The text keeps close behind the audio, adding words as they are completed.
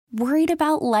Worried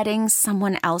about letting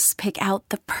someone else pick out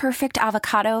the perfect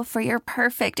avocado for your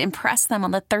perfect impress them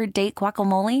on the third date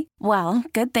guacamole? Well,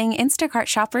 good thing Instacart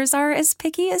shoppers are as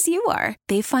picky as you are.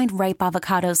 They find ripe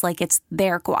avocados like it's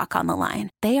their guac on the line.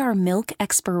 They are milk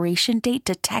expiration date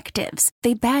detectives.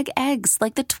 They bag eggs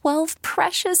like the 12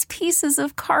 precious pieces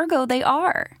of cargo they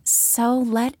are. So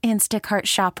let Instacart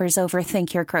shoppers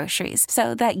overthink your groceries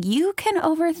so that you can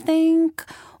overthink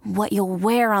what you'll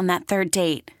wear on that third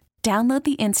date. Download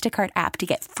the Instacart app to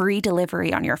get free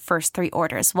delivery on your first 3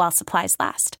 orders while supplies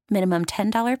last. Minimum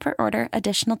 $10 per order.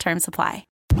 Additional terms apply.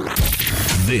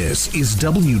 This is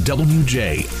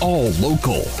WWJ All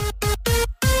Local.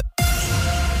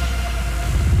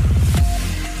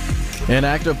 An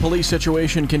active police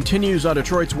situation continues on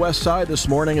Detroit's west side this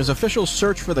morning as officials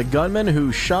search for the gunman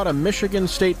who shot a Michigan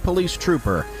State Police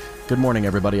trooper. Good morning,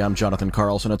 everybody. I'm Jonathan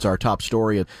Carlson. It's our top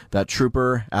story. That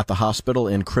trooper at the hospital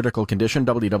in critical condition.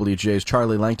 WWJ's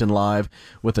Charlie Langton live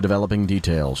with the developing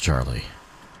details. Charlie.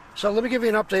 So let me give you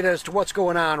an update as to what's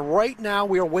going on. Right now,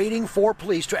 we are waiting for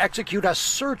police to execute a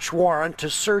search warrant to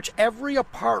search every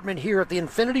apartment here at the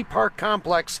Infinity Park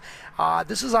complex.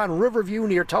 This is on Riverview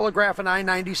near Telegraph and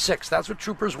I-96. That's what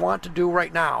troopers want to do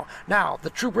right now. Now, the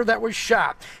trooper that was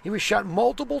shot, he was shot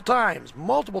multiple times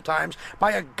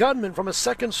by a gunman from a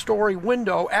second-story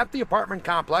window at the apartment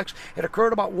complex. It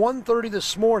occurred about 1:30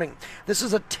 this morning. This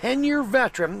is a 10-year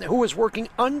veteran who is working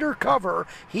undercover.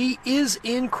 He is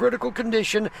in critical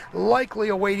condition, likely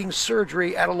awaiting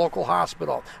surgery at a local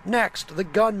hospital. Next, the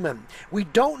gunman. We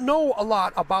don't know a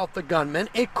lot about the gunman.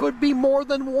 It could be more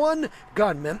than one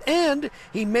gunman, and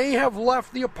he may have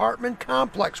left the apartment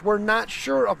complex. We're not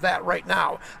sure of that right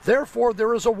now. Therefore,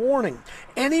 there is a warning.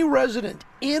 Any resident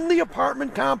in the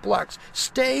apartment complex,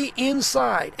 stay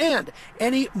inside. And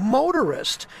any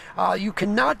motorist, you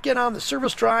cannot get on the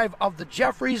service drive of the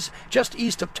Jeffries just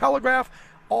east of Telegraph.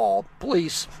 All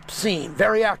police scene,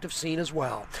 very active scene as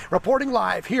well. Reporting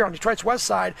live here on Detroit's west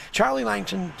side, Charlie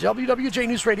Langton, WWJ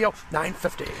News Radio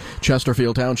 950.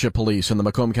 Chesterfield Township Police and the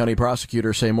Macomb County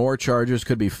Prosecutor say more charges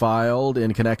could be filed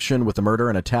in connection with the murder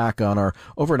and attack on our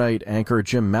overnight anchor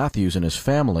Jim Matthews and his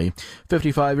family.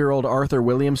 55-year-old Arthur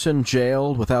Williamson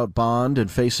jailed without bond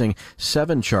and facing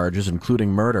 7 charges, including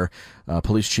murder.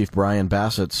 Police Chief Brian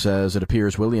Bassett says it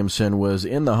appears Williamson was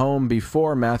in the home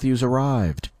before Matthews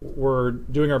arrived. We're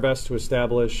doing our best to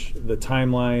establish the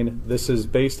timeline. This is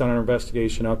based on our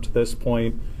investigation up to this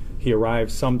point. He arrived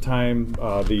sometime,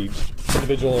 the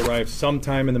individual arrived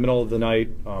sometime in the middle of the night.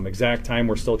 Exact time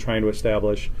we're still trying to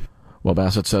establish. Well,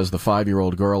 Bassett says the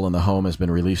 5-year-old girl in the home has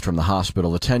been released from the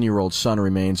hospital. The 10-year-old son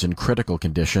remains in critical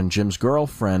condition. Jim's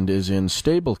girlfriend is in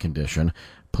stable condition.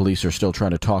 Police are still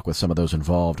trying to talk with some of those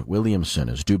involved. Williamson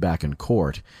is due back in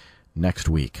court next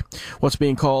week. What's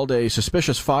being called a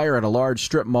suspicious fire at a large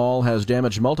strip mall has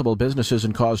damaged multiple businesses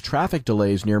and caused traffic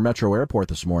delays near Metro Airport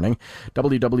this morning.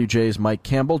 WWJ's Mike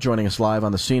Campbell joining us live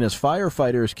on the scene as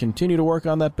firefighters continue to work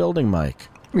on that building, Mike.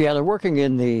 Yeah, they're working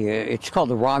in the, it's called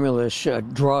the Romulus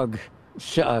Drug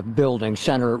Building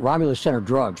Center, Romulus Center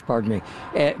Drugs, pardon me.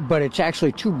 But it's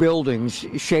actually 2 buildings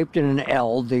shaped in an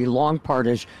L. The long part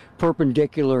is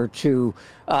perpendicular to,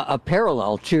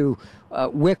 parallel to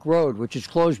Wick Road, which is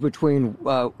closed between,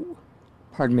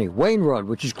 Wayne Road,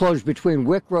 which is closed between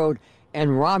Wick Road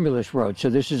and Romulus Road. So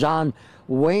this is on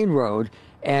Wayne Road,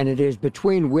 and it is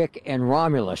between Wick and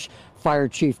Romulus. Fire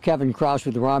Chief Kevin Krause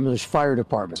with the Romulus Fire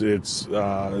Department. It's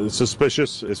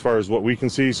suspicious as far as what we can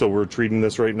see, so we're treating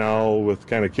this right now with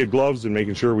kind of kid gloves and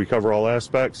making sure we cover all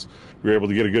aspects. We were able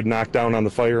to get a good knockdown on the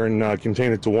fire and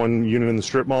contain it to 1 unit in the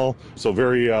strip mall. So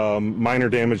very minor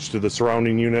damage to the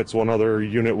surrounding units. 1 other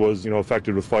unit was,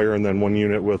 affected with fire, and then 1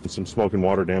 unit with some smoke and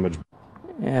water damage.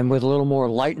 And with a little more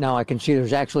light now, I can see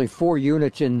there's actually 4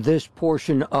 units in this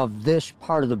portion of this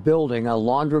part of the building: a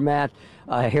laundromat,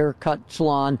 a haircut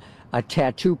salon, a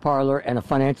tattoo parlor, and a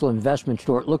financial investment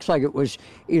store. It looks like it was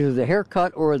either the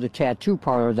haircut or the tattoo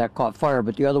parlor that caught fire,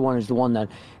 but the other one is the one that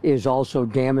is also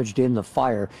damaged in the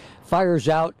fire. Fire's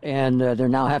out, and they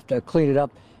now have to clean it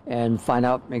up and find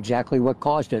out exactly what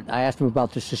caused it. I asked him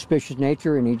about the suspicious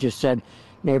nature, and he just said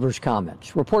neighbors'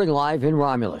 comments. Reporting live in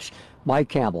Romulus, Mike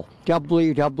Campbell,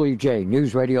 WWJ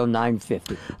News Radio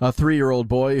 950. A 3-year-old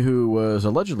boy who was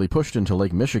allegedly pushed into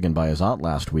Lake Michigan by his aunt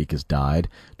last week has died.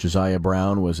 Josiah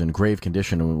Brown was in grave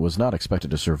condition and was not expected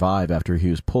to survive after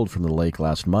he was pulled from the lake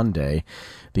last Monday.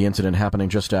 The incident happening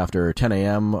just after 10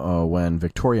 a.m. When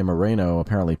Victoria Moreno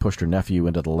apparently pushed her nephew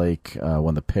into the lake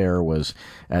when the pair was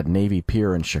at Navy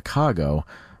Pier in Chicago.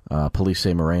 Police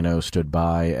say Moreno stood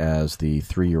by as the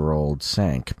 3-year-old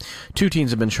sank. 2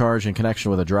 teens have been charged in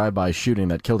connection with a drive-by shooting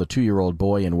that killed a 2-year-old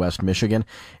boy in West Michigan.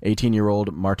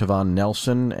 18-year-old Martavon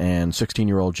Nelson and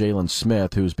 16-year-old Jalen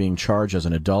Smith, who's being charged as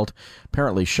an adult,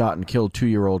 apparently shot and killed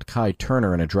 2-year-old Kai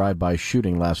Turner in a drive-by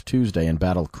shooting last Tuesday in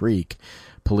Battle Creek.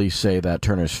 Police say that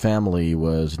Turner's family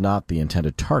was not the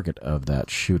intended target of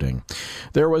that shooting.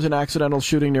 There was an accidental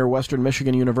shooting near Western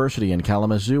Michigan University in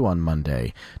Kalamazoo on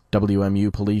Monday.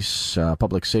 WMU Police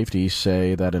Public Safety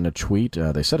say that in a tweet,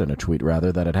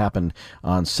 that it happened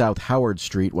on South Howard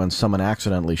Street when someone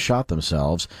accidentally shot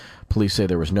themselves. Police say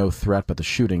there was no threat, but the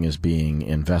shooting is being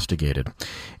investigated.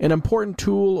 An important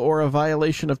tool or a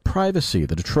violation of privacy.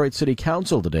 The Detroit City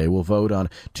Council today will vote on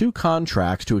 2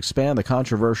 contracts to expand the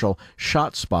controversial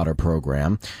ShotSpotter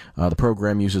program. The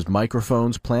program uses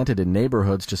microphones planted in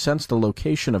neighborhoods to sense the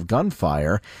location of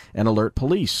gunfire and alert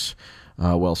police.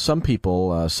 Some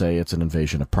people say it's an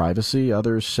invasion of privacy.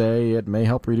 Others say it may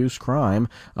help reduce crime.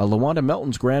 LaWanda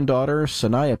Melton's granddaughter,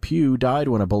 Sanaya Pugh, died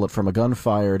when a bullet from a gun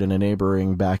fired in a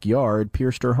neighboring backyard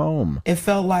pierced her home. It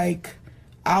felt like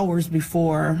hours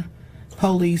before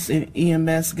police and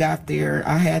EMS got there,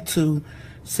 I had to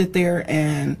sit there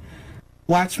and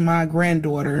watch my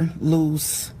granddaughter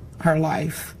lose her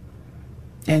life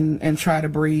and try to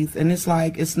breathe. And it's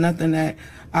like, it's nothing that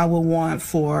I would want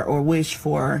for or wish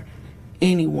for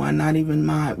anyone, not even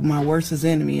my worst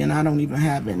enemy, and I don't even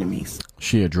have enemies.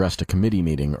 She addressed a committee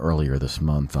meeting earlier this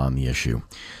month on the issue.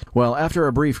 Well, after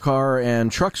a brief car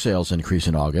and truck sales increase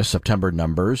in August, September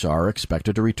numbers are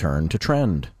expected to return to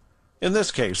trend. In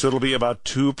this case, it'll be about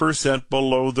 2%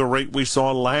 below the rate we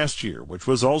saw last year, which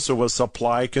was also a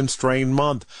supply-constrained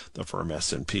month. The firm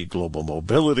S&P Global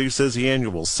Mobility says the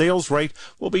annual sales rate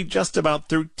will be just about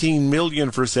 13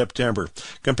 million for September,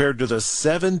 compared to the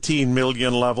 17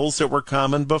 million levels that were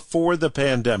common before the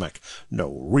pandemic.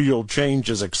 No real change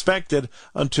is expected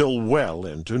until well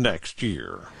into next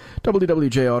year.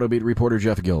 WWJ Autobeat reporter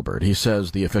Jeff Gilbert. He says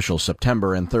the official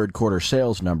September and third quarter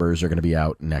sales numbers are going to be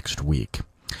out next week.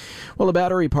 Well, a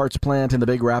battery parts plant in the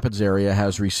Big Rapids area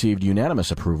has received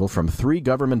unanimous approval from 3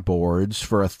 government boards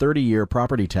for a 30-year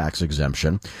property tax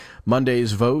exemption.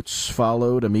 Monday's votes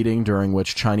followed a meeting during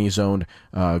which Chinese-owned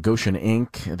Goshen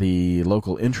Inc., the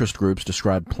local interest groups,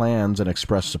 described plans and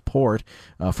expressed support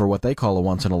for what they call a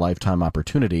once-in-a-lifetime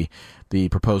opportunity. The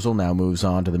proposal now moves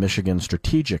on to the Michigan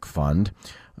Strategic Fund.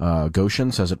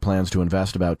 Goshen says it plans to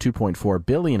invest about $2.4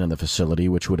 billion in the facility,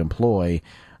 which would employ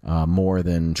more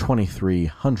than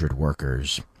 2,300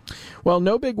 workers. Well,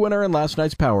 no big winner in last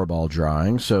night's Powerball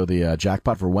drawing, so the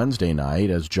jackpot for Wednesday night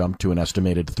has jumped to an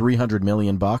estimated $300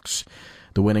 million.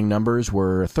 The winning numbers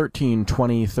were 13,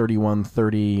 20, 31,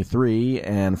 33,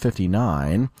 and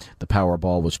 59. The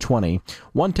Powerball was 20.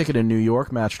 One ticket in New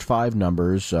York matched 5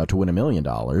 numbers to win $1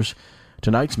 million.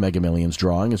 Tonight's Mega Millions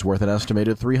drawing is worth an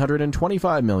estimated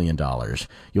 $325 million.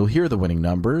 You'll hear the winning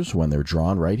numbers when they're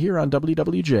drawn right here on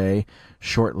WWJ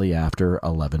shortly after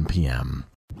 11 p.m.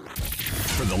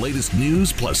 For the latest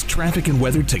news plus traffic and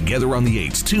weather together on the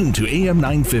 8s, tune to AM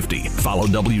 950. Follow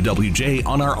WWJ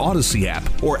on our Odyssey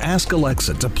app or ask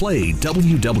Alexa to play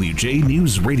WWJ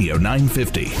News Radio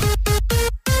 950.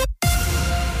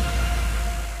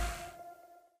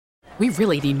 We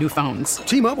really need new phones.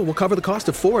 T-Mobile will cover the cost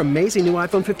of 4 amazing new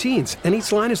iPhone 15s, and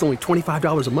each line is only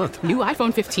 $25 a month. New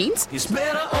iPhone 15s? It's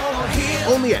better over here.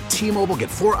 Only at T-Mobile, get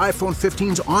 4 iPhone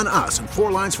 15s on us and 4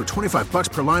 lines for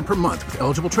 $25 per line per month with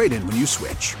eligible trade-in when you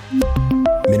switch.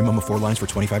 Minimum of 4 lines for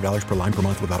 $25 per line per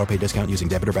month with autopay discount using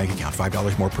debit or bank account.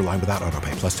 $5 more per line without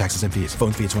autopay, plus taxes and fees.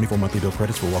 Phone fee at 24 monthly bill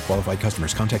credits for well-qualified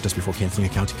customers. Contact us before canceling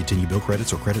account to continue bill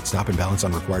credits or credit stop and balance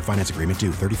on required finance agreement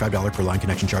due. $35 per line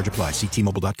connection charge applies. See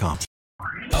T-Mobile.com.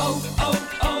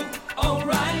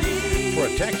 O'Reilly.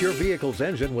 Protect your vehicle's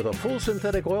engine with a full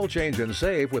synthetic oil change and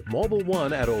save with Mobil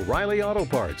 1 at O'Reilly Auto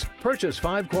Parts. Purchase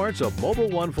 5 quarts of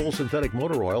Mobil 1 full synthetic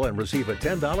motor oil and receive a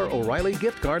 $10 O'Reilly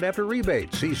gift card after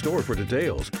rebate. See store for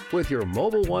details. With your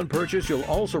Mobil 1 purchase, you'll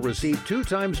also receive 2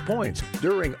 times points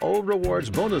during O Rewards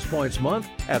Bonus Points Month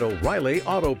at O'Reilly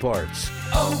Auto Parts.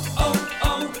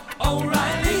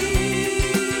 O'Reilly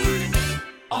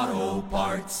Auto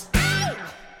Parts.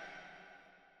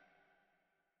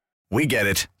 We get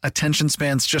it. Attention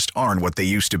spans just aren't what they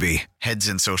used to be. Heads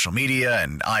in social media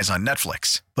and eyes on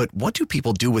Netflix. But what do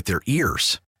people do with their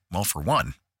ears? Well, for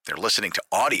one, they're listening to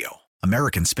audio.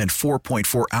 Americans spend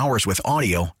 4.4 hours with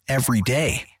audio every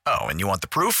day. Oh, and you want the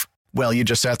proof? Well, you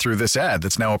just sat through this ad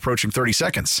that's now approaching 30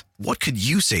 seconds. What could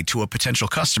you say to a potential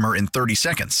customer in 30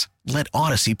 seconds? Let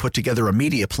Odyssey put together a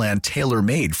media plan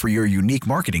tailor-made for your unique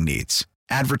marketing needs.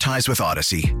 Advertise with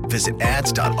Odyssey. Visit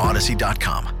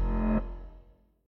ads.odyssey.com.